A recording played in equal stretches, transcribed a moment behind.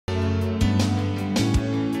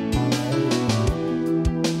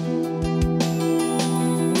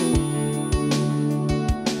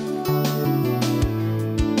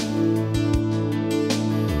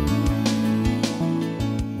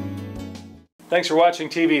Thanks for watching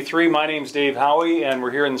TV3. My name's Dave Howie, and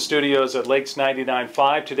we're here in the studios at Lakes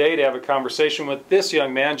 99.5 today to have a conversation with this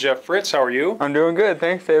young man, Jeff Fritz. How are you? I'm doing good,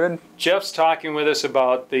 thanks, David. Jeff's talking with us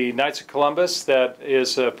about the Knights of Columbus that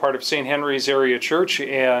is part of St. Henry's Area Church,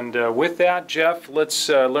 and with that, Jeff, let's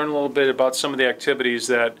learn a little bit about some of the activities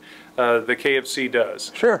that the KFC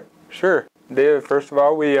does. Sure. David, first of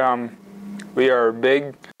all, we are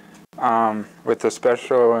big with the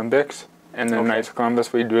Special Olympics and the Knights of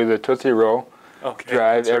Columbus. We do the Tootsie Roll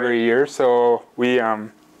drive every year, so we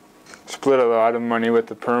split a lot of money with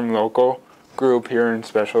the Perham local group here in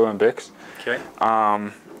Special Olympics. Okay.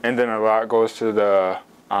 And then a lot goes to the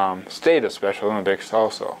state of Special Olympics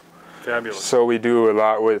also. Fabulous. So we do a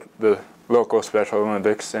lot with the local Special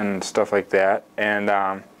Olympics and stuff like that.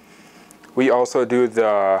 And we also do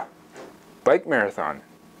the bike marathon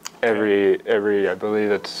every I believe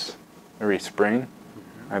it's every spring,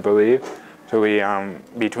 I believe. So we,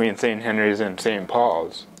 between St. Henry's and St.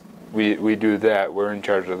 Paul's, we do that. We're in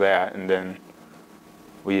charge of that, and then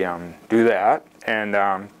we do that, and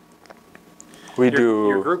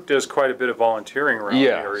Your group does quite a bit of volunteering around the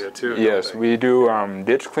area too. Yes, we do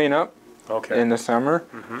ditch cleanup in the summer.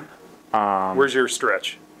 Where's your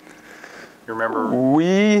stretch? You remember?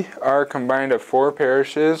 We are combined of 4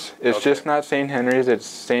 parishes. It's just not St. Henry's. It's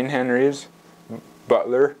St. Henry's,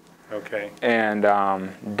 Butler, and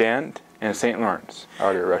Dent, and St. Lawrence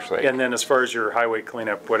out at Rush Lake. And then as far as your highway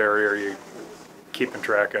cleanup, what area are you keeping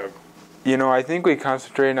track of? You know, I think we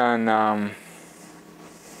concentrate on...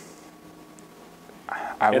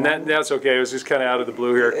 that's okay. It was just kind of out of the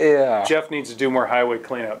blue here. Yeah. Jeff needs to do more highway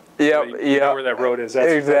cleanup. Yep. You know where that road is.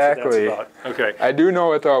 That's, exactly. That's what that's about. Okay. I do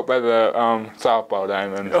know it's out by the softball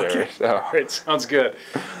diamonds there. So. All right. Sounds good.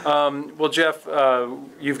 Well, Jeff,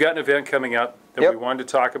 you've got an event coming up that we wanted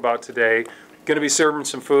to talk about today. Going to be serving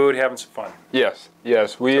some food, having some fun. Yes.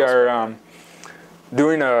 We are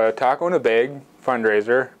doing a taco in a bag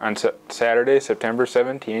fundraiser on Saturday, September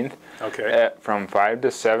 17th. From 5 to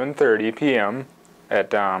 7:30 p.m.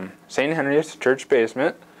 at St. Henry's Church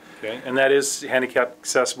basement. Okay, and that is handicap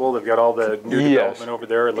accessible. They've got all the new development over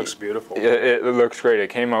there. It looks beautiful. It looks great.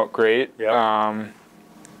 It came out great.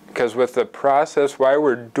 Because with the process, why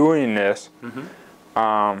we're doing this,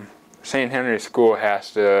 St. Henry's School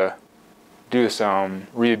has to do some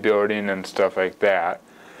rebuilding and stuff like that.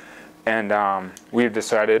 And we've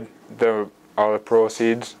decided all the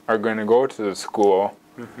proceeds are going to go to the school.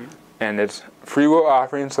 And it's free will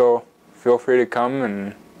offering, so feel free to come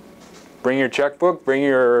and bring your checkbook, bring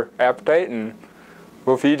your appetite, and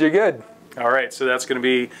we'll feed you good. All right, so that's going to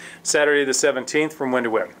be Saturday the 17th from when to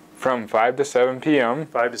when? From 5 to 7 p.m.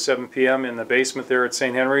 5 to 7 p.m. in the basement there at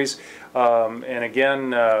St. Henry's. And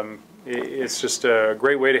again, it's just a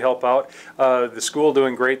great way to help out. The school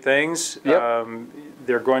doing great things.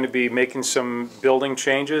 They're going to be making some building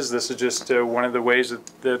changes. This is just one of the ways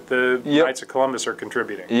that the Knights of Columbus are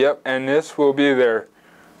contributing. And this will be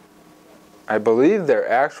I believe their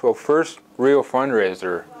actual first real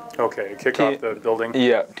fundraiser. Kick off the building.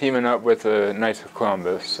 Teaming up with the Knights of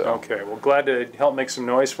Columbus. So. Well, glad to help make some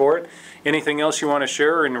noise for it. Anything else you want to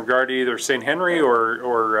share in regard to either St. Henry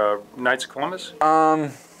or Knights of Columbus?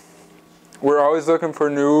 We're always looking for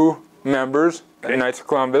new members at Knights of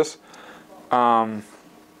Columbus. You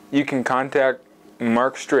can contact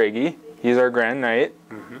Mark Strage. He's our Grand Knight.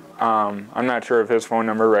 I'm not sure of his phone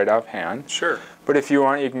number right offhand. Sure. But if you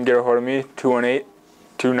want, you can get a hold of me,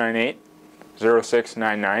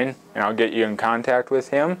 218-298-0699, and I'll get you in contact with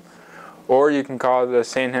him. Or you can call the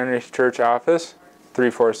St. Henry's Church office,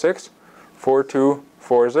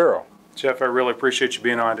 346-4240. Jeff, I really appreciate you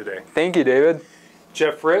being on today. Thank you, David.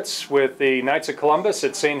 Jeff Fritz with the Knights of Columbus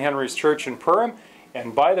at St. Henry's Church in Perham.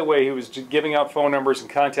 And by the way, he was giving out phone numbers and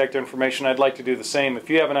contact information. I'd like to do the same. If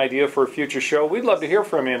you have an idea for a future show, we'd love to hear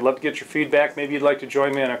from you. I'd love to get your feedback. Maybe you'd like to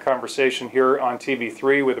join me in a conversation here on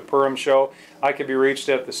TV3 with the Perham Show. I can be reached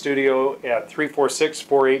at the studio at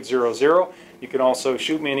 346-4800. You can also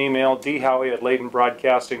shoot me an email,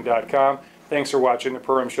 dhowie@laytonbroadcasting.com. Thanks for watching the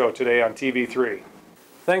Perham Show today on TV3.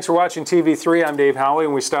 Thanks for watching TV3. I'm Dave Howie,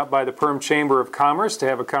 and we stopped by the Perham Chamber of Commerce to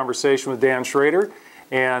have a conversation with Dan Schrader.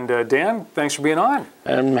 And Dan, thanks for being on.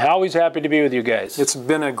 I'm always happy to be with you guys. It's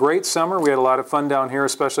been a great summer. We had a lot of fun down here,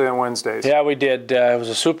 especially on Wednesdays. Yeah, we did. It was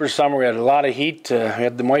a super summer. We had a lot of heat. We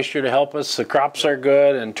had the moisture to help us. The crops are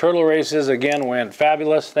good. And turtle races, again, went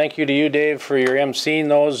fabulous. Thank you to you, Dave, for your emceeing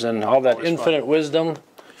those and all that infinite wisdom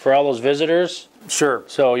for all those visitors. Sure.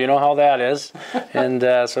 So you know how that is. And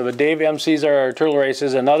so but Dave MCs our turtle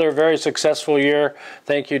races. Another very successful year.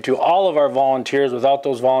 Thank you to all of our volunteers. Without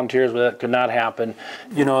those volunteers, that could not happen.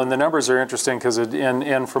 You know, and the numbers are interesting because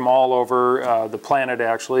and from all over the planet,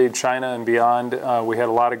 actually, China and beyond, we had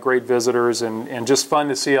a lot of great visitors, and just fun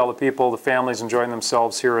to see all the people, the families enjoying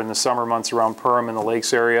themselves here in the summer months around Perham and the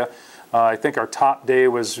lakes area. I think our top day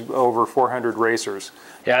was over 400 racers.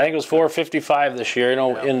 Yeah, I think it was 455 this year. You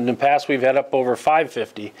know, in the past we've had up over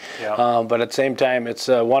 550. Yeah. But at the same time, it's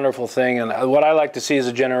a wonderful thing. And what I like to see is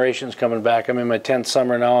the generations coming back. I'm in my 10th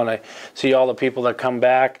summer now, and I see all the people that come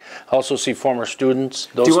back. I also see former students.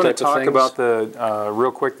 Those Do you want to type of talk things. about the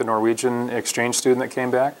real quick the Norwegian exchange student that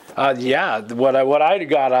came back? Yeah, what I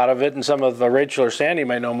got out of it, and some of Rachel or Sandy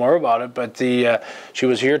might know more about it, but she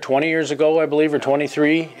was here 20 years ago, I believe, or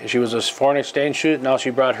 23. She was a foreign exchange student. Now she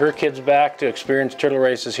brought her kids back to experience turtle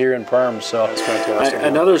races here in Perham. So that's fantastic.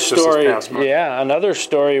 Another story, yeah, another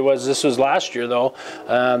story was, this was last year though,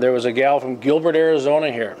 there was a gal from Gilbert,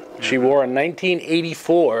 Arizona here. She wore a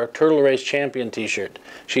 1984 Turtle Race Champion t-shirt.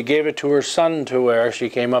 She gave it to her son to wear. She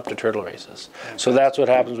came up to turtle races. So that's what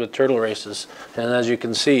happens with turtle races. And as you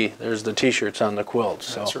can see, there's the t-shirts on the quilt.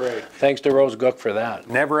 So that's right. Thanks to Rose Gook for that.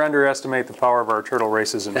 Never underestimate the power of our turtle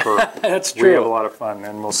races in Perham. That's true. We have a lot of fun,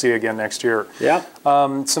 and we'll see you again next year. Yeah.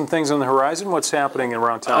 Some things on the horizon. What's happening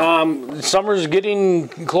around town? Summer's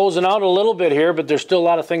closing out a little bit here, but there's still a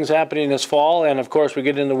lot of things happening this fall. And of course, we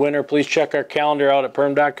get into winter. Please check our calendar out at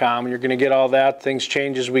perham.com. You're going to get all that. Things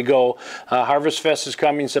change as we go. Harvest Fest is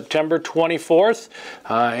coming September 24th,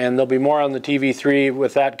 and there'll be more on the TV3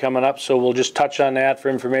 with that coming up, so we'll just touch on that. For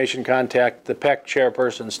information, contact the PEC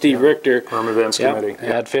chairperson, Steve Richter. Perham Events Committee.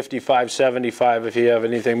 At 5575 if you have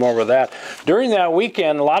anything more with that. During that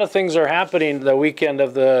weekend, a lot of things are happening the weekend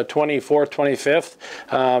of the 24th,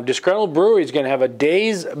 25th. Disgruntled Brewery is going to have a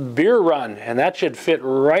day's beer run, and that should fit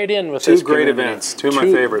right in with this Two great community. events. Two of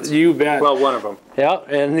my favorites. You bet. Well, one of them. Yeah,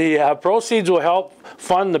 and the proceeds will help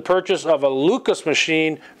fund the purchase of a Lucas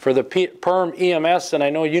machine for the Perham EMS, and I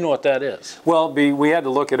know you know what that is. Well, we had to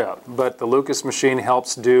look it up, but the Lucas machine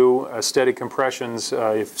helps do steady compressions.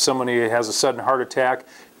 If somebody has a sudden heart attack,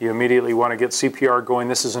 you immediately want to get CPR going.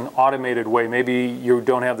 This is an automated way. Maybe you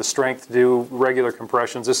don't have the strength to do regular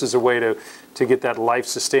compressions. This is a way to get that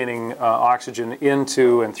life-sustaining oxygen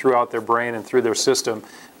into and throughout their brain and through their system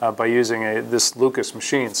by using this Lucas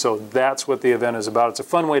machine. So that's what the event is about. It's a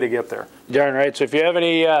fun way to get there. Darn right. So if you have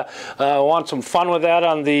any, want some fun with that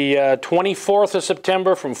on the 24th of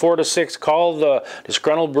September from 4 to 6, call the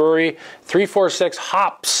Disgruntled Brewery,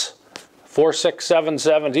 346-HOPS.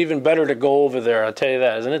 4677. It's even better to go over there. I'll tell you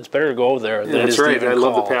that, isn't it? It's better to go over there. Yeah, that's right. I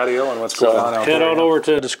love the patio and what's going on out there. Head out over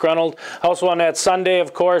to Disgruntled. Also on that Sunday,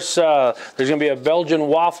 of course, there's going to be a Belgian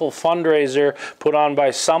waffle fundraiser put on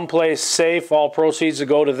by Someplace Safe. All proceeds to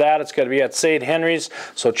go to that. It's going to be at St. Henry's.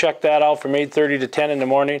 So check that out from 8:30 to 10 in the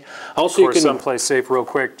morning. Also, of course, Someplace Safe, real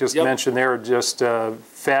quick, just mention they're just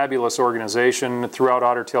fabulous organization throughout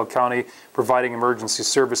Otter Tail County, providing emergency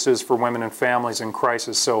services for women and families in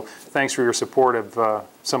crisis. So thanks for your support of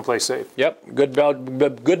Someplace Safe. Yep, good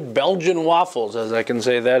Belgian waffles, as I can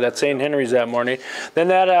say that, at St. Henry's that morning. Then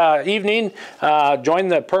that evening, join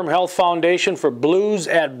the Perham Health Foundation for Blues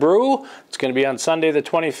at Brew. It's going to be on Sunday the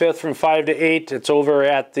 25th from 5 to 8. It's over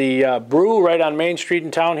at the Brew right on Main Street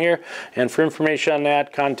in town here. And for information on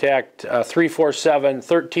that, contact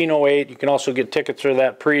 347-1308. You can also get tickets for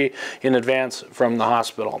that in advance from the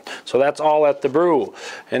hospital. So that's all at the Brew.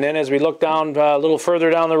 And then as we look down a little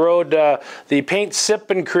further down the road, the Paint,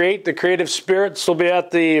 Sip, and Create, the Creative Spirits, will be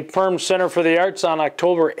at the Perham Center for the Arts on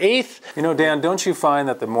October 8th. You know, Dan, don't you find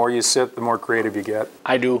that the more you sip, the more creative you get?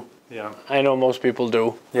 I do. Yeah. I know most people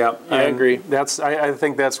do. Yeah. I agree. I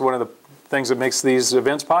think that's one of the things that makes these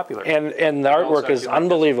events popular. And the artwork is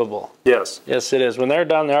unbelievable. Yes. Yes, it is. When they're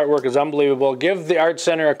done, the artwork is unbelievable. Give the Art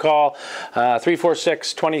Center a call,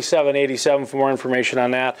 346-2787 for more information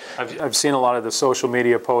on that. I've seen a lot of the social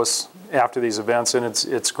media posts after these events, and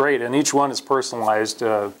it's great. And each one is personalized,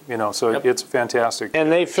 you know, so it's fantastic. And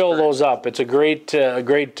they fill those up. It's a great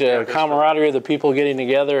camaraderie of the people getting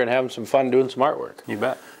together and having some fun doing some artwork. You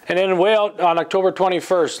bet. And then way out on October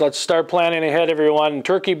 21st, let's start planning ahead, everyone.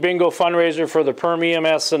 Turkey Bingo fundraiser for the Perham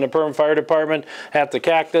EMS and the Perham Fire Department at the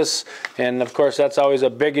Cactus. And of course, that's always a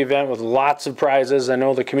big event with lots of prizes. I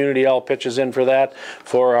know the community all pitches in for that,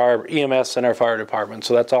 for our EMS and our fire department.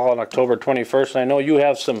 So that's all on October 21st. And I know you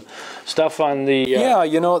have some stuff on the... Yeah,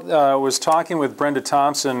 you know, I was talking with Brenda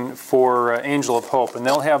Thompson for Angel of Hope, and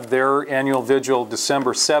they'll have their annual vigil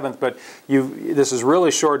December 7th. But this is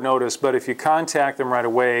really short notice, but if you contact them right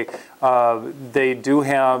away, way, they do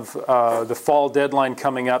have the fall deadline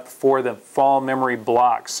coming up for the fall memory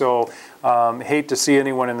block. So hate to see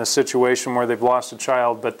anyone in this situation where they've lost a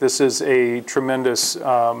child, but this is a tremendous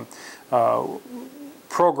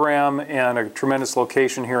program and a tremendous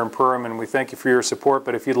location here in Perham, and we thank you for your support.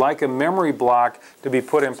 But if you'd like a memory block to be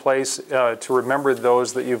put in place to remember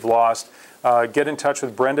those that you've lost, get in touch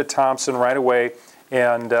with Brenda Thompson right away,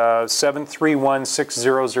 and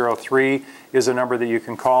 731-6003 is a number that you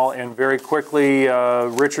can call. And very quickly,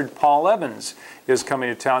 Richard Paul Evans is coming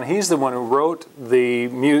to town. He's the one who wrote the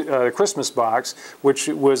Christmas box, which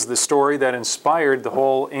was the story that inspired the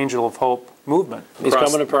whole Angel of Hope movement. He's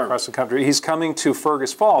coming to Perham. Across the country. He's coming to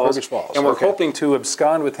Fergus Falls. And we're hoping to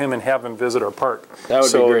abscond with him and have him visit our park. That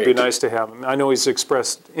would be great. So it'd be nice to have him. I know he's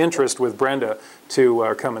expressed interest with Brenda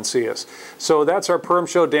to come and see us. So that's our Perham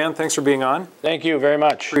Show. Dan, thanks for being on. Thank you very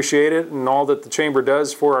much. Appreciate it, and all that the Chamber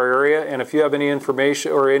does for our area. And if you have any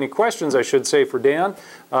information, or any questions, I should say, for Dan,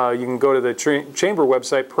 you can go to the Chamber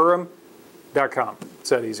website, perham.com. It's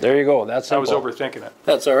that easy. There you go. That's simple. I was overthinking it.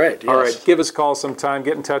 That's all right. Yes. All right. Give us a call sometime.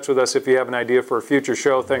 Get in touch with us if you have an idea for a future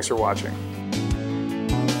show. Thanks for watching.